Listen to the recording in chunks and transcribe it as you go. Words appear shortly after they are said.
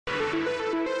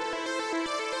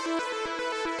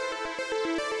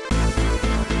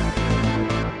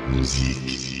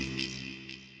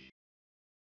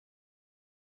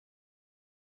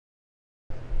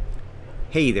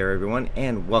Hey there everyone,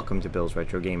 and welcome to Bill's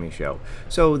Retro Gaming Show.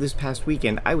 So this past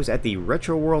weekend I was at the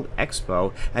Retro World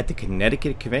Expo at the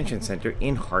Connecticut Convention Center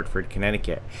in Hartford,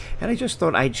 Connecticut. And I just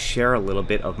thought I'd share a little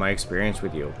bit of my experience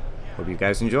with you. Hope you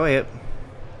guys enjoy it.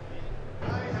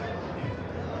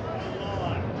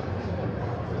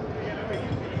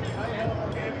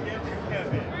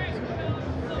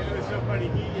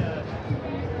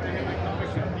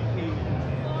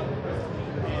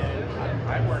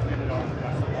 I worked in it all the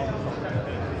time.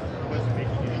 Wasn't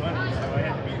making any money, so I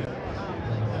had to be there.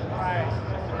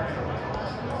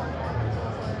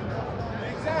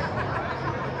 Exactly.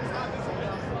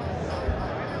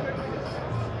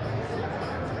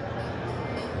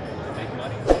 Make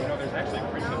money. You know, there's actually a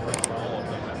printing press for all of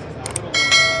them.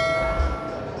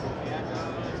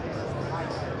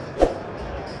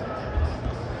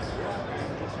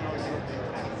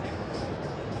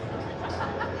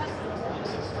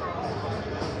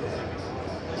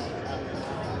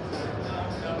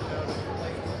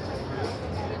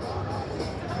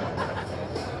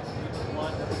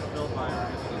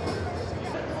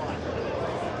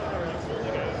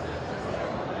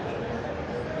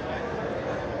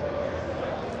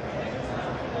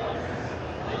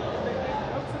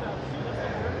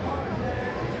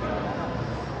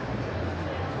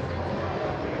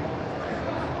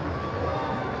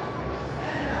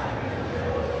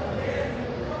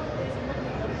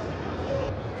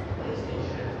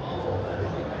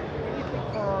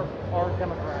 Our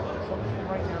Democrats. Something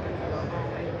right now.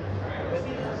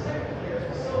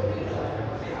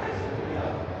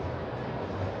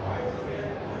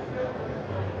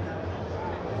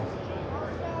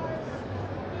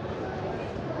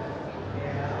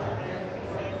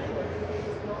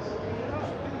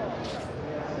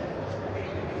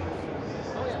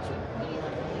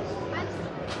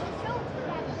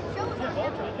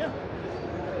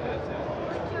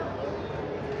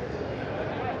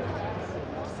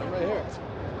 Right here.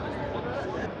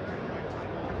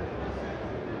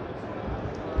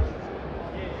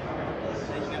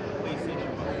 Then you got the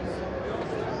PlayStation buttons.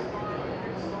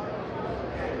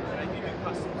 And I do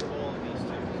custom for all of these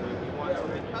too. So if you want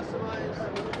something customized,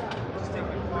 just take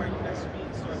the card, you got speed,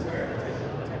 start there,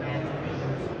 $10.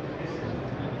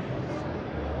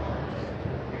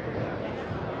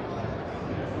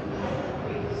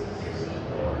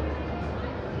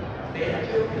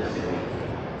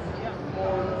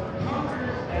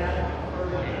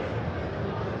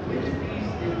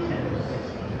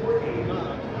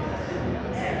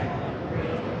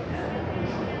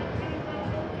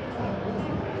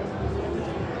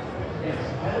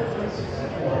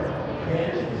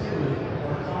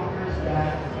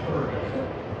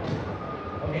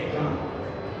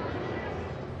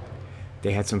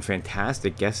 They had some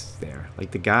fantastic guests there, like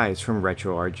the guys from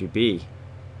Retro RGB.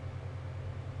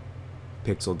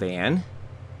 Pixel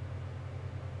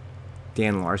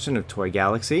Dan Larson of Toy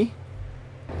Galaxy.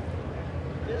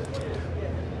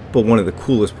 But one of the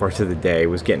coolest parts of the day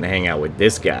was getting to hang out with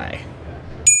this guy.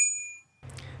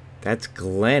 That's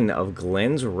Glen of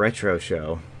Glen's Retro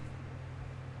Show.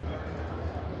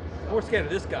 More scared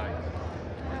of this guy.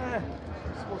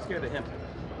 More scared of him.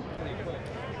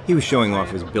 He was showing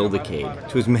off his Build-A-Cade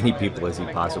to as many people as he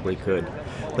possibly could,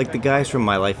 like the guys from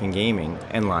My Life in Gaming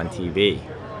and Lon TV.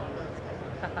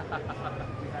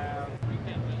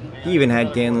 He even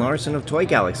had Dan Larson of Toy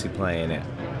Galaxy playing it.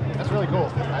 That's really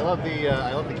cool. I love the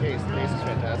case. The case is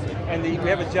fantastic. And we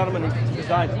have a gentleman who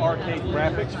designs arcade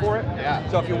graphics for it. Yeah.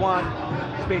 So if you want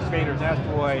Space Invaders,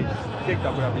 Asteroids, Tik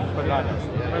Tok, whatever, you can put it on there.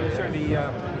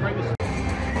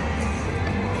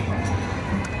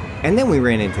 And then we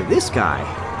ran into this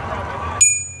guy.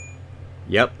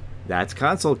 Yep, that's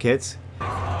Console Kits.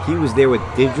 He was there with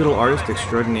digital artist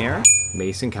extraordinaire,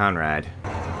 Mason Conrad.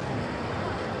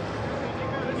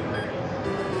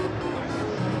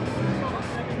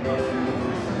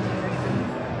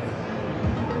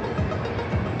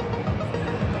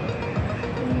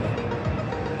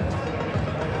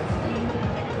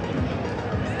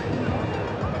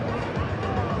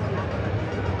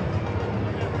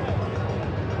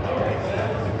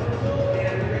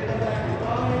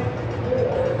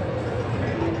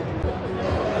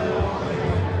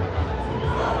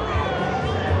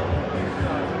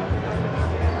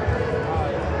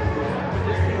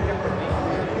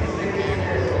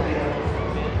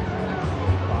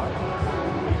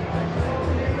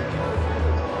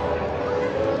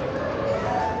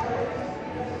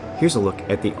 Here's a look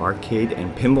at the arcade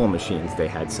and pinball machines they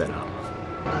had set up.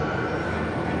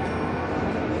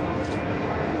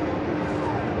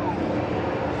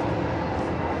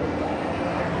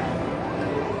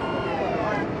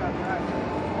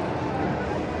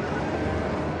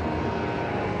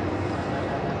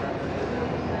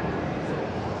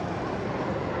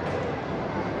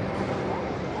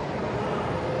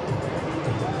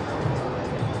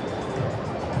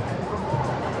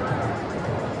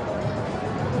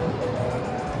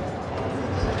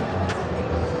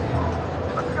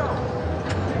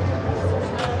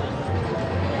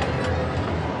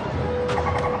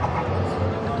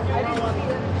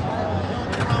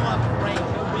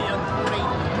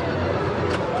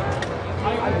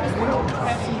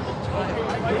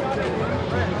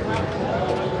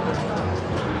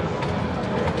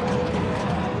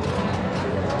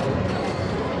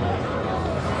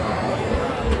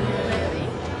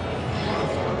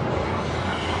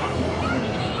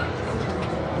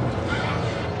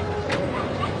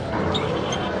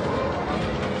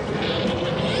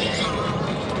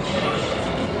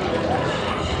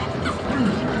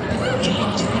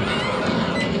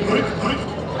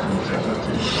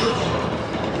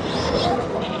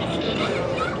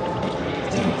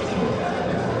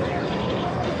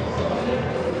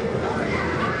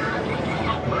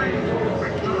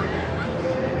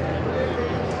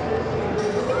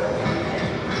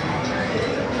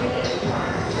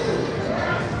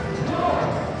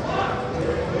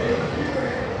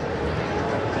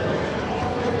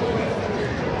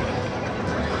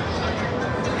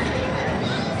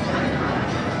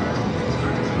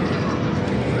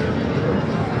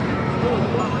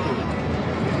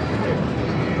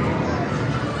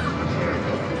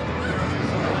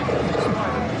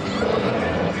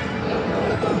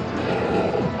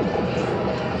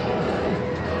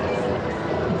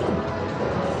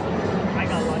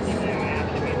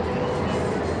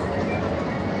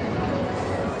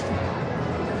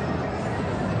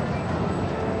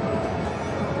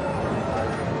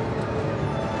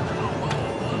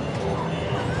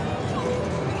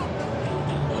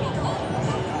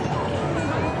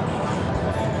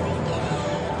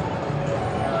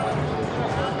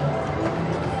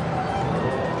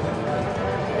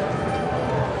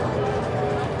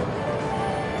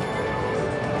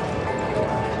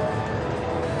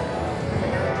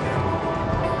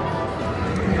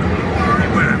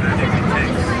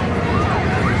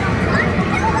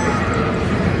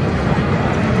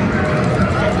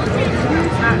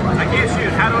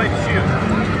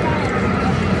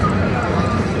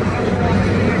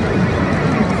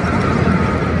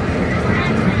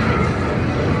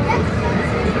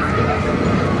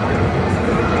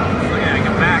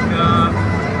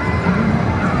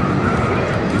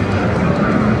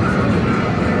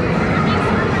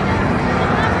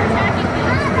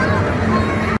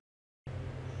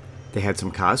 they had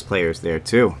some cosplayers there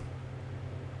too.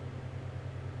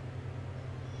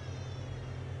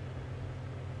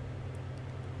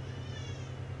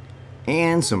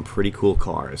 And some pretty cool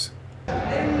cars. Technology,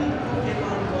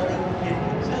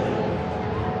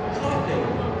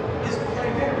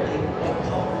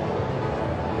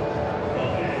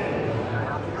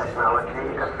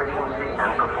 efficiency,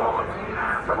 and performance.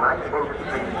 The Knight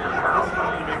Industry 2000.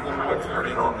 It's for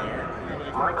sure.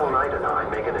 Michael Knight and I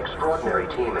make an extraordinary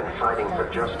team in fighting for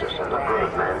justice and the good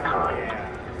of mankind.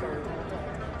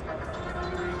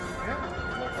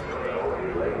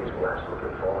 Ladies must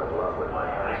fall in love with my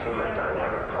handsome and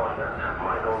dynamic partner,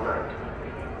 Michael Knight.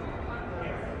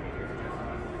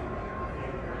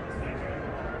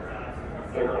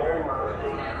 In all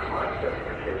modesty, my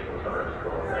specifications are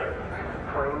extraordinary.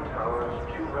 Frame towers,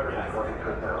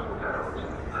 223,000 pounds.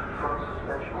 Front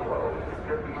suspension load,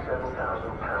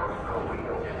 57,000 pounds per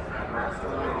wheel.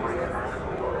 Maximum rear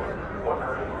axle load,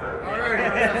 130. All right,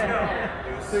 let's go.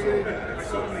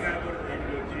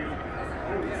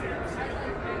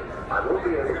 I won't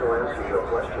be able to answer your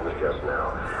questions just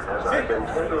now, as I've been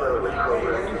temporarily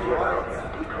programmed to give out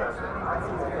declassified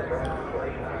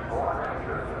information before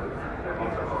after. The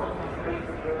most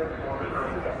sophisticated form of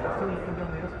technology.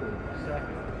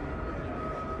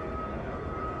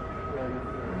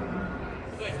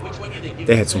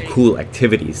 They had some cool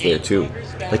activities there too,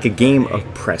 like a game of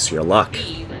Press Your Luck.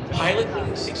 B, Pilot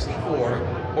Wing 64,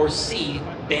 or C,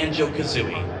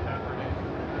 Banjo-Kazooie?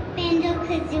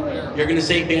 Banjo-Kazooie. You're going to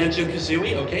say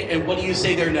Banjo-Kazooie, okay? And what do you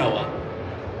say there, Noah?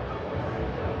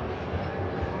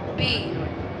 B.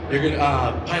 You're going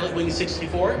to, Pilot Wing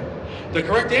 64? The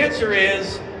correct answer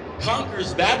is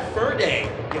Conker's Bad Fur Day.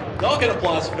 Y'all get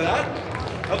applause for that.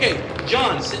 Okay,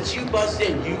 John, since you buzzed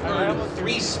in, you earned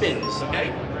 3 spins,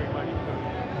 okay?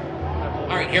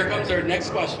 All right, here comes our next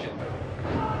question.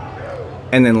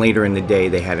 And then later in the day,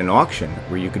 they had an auction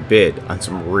where you could bid on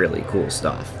some really cool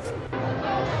stuff.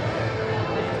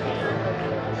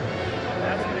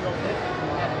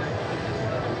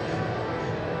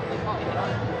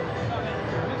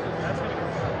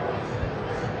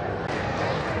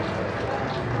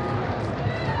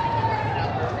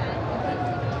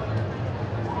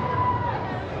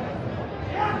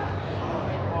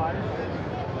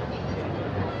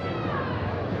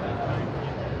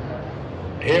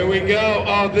 Here we go.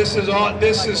 Oh, this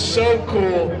is so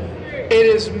cool. It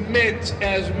is mint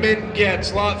as mint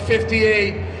gets. Lot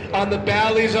 58 on the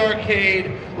Bally's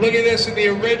Arcade. Look at this in the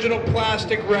original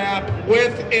plastic wrap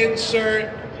with insert.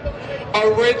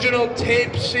 Original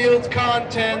tape sealed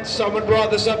content. Someone brought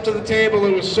this up to the table.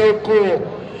 It was so cool.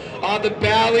 On the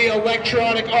Bally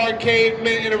Electronic Arcade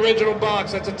mint in original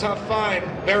box. That's a tough find.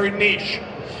 Very niche.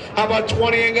 How about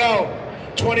 20 and go?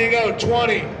 20 and go.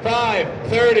 20, 5,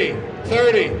 30,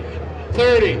 30,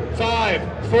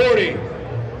 35, 40,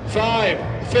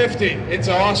 5, 50. It's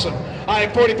awesome. I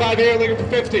have 45 here, looking for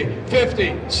 50,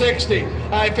 50, 60.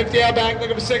 I have 50 out back,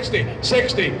 looking for 60,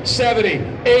 60, 70,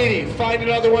 80. Find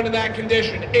another one in that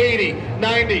condition. 80,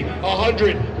 90,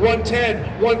 100,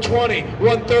 110, 120,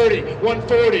 130,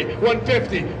 140,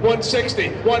 150, 160,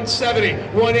 170,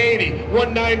 180,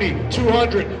 190,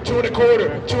 200, 2 and a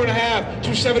quarter, 2 and a half,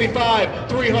 275,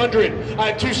 300.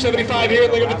 I have 275 here,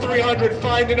 looking for 300.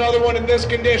 Find another one in this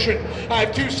condition. I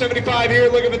have 275 here,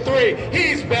 looking for 3.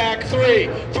 He's back, 3,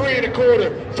 3 and a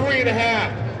quarter, 3 and a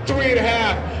half, 3 and a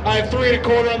half. I have 3 and a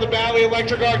quarter on the Bally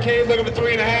Electric Arcade, looking for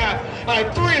 3 and a half. I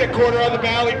have 3 and a quarter on the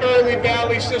Bally Early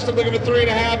Bally System, looking for 3 and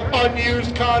a half.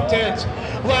 Unused contents.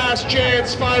 Last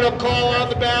chance, final call on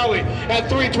the Bally. At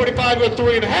 325, go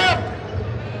 3 and a half.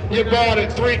 You bought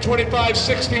it.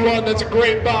 325.61. That's a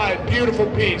great buy. Beautiful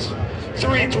piece.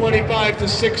 325 to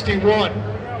 61.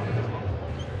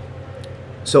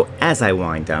 So as I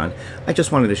wind down, I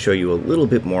just wanted to show you a little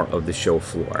bit more of the show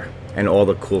floor and all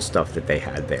the cool stuff that they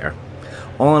had there.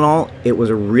 All in all, it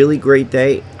was a really great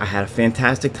day. I had a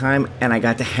fantastic time and I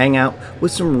got to hang out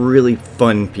with some really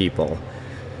fun people.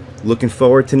 Looking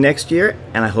forward to next year,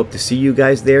 and I hope to see you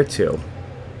guys there too.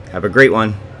 Have a great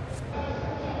one.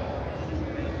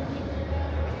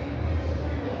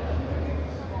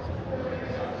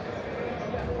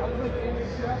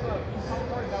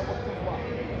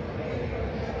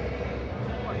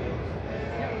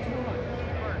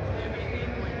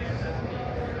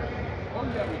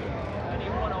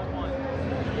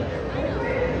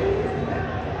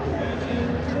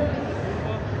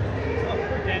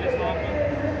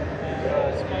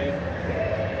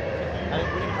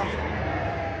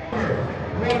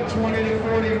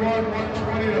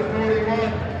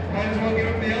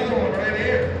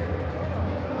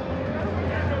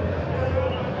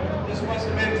 Must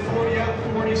have been 40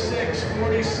 up, 46.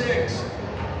 46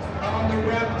 on the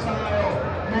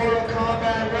reptile. Mortal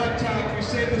Kombat reptile. Can we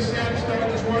say the snap start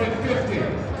this morning? 50.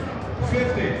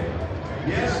 50.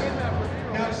 Yes?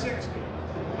 Now 60.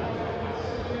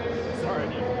 Sorry,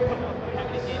 dude.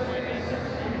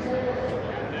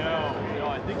 No,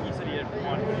 I think he said he had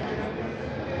one.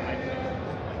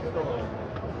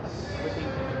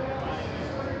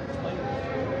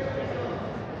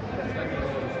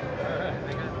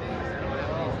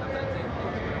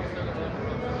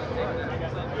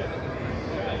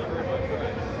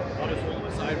 I'll just hold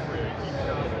the side for you.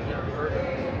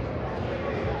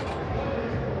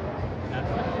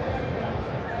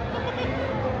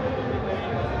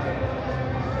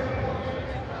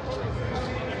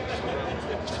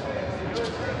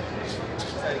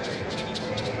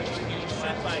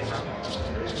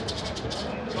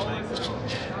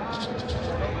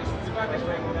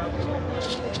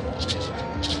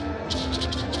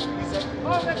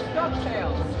 Oh, that's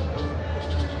DuckTales.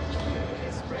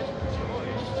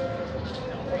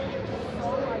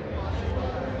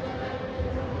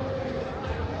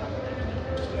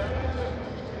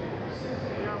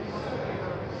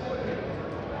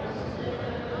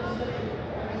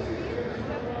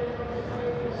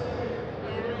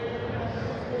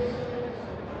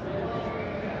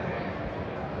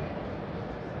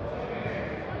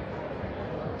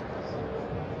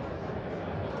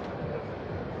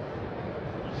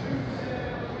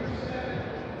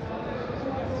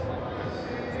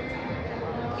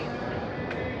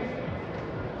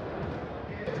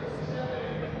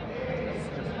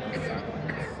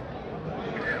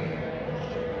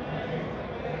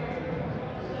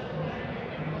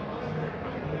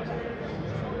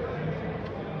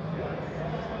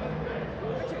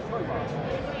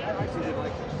 I actually did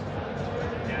like this.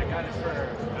 Yeah, I got it for a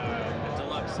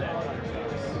deluxe set, $100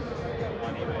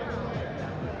 on eBay.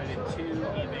 I did 2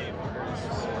 eBay orders.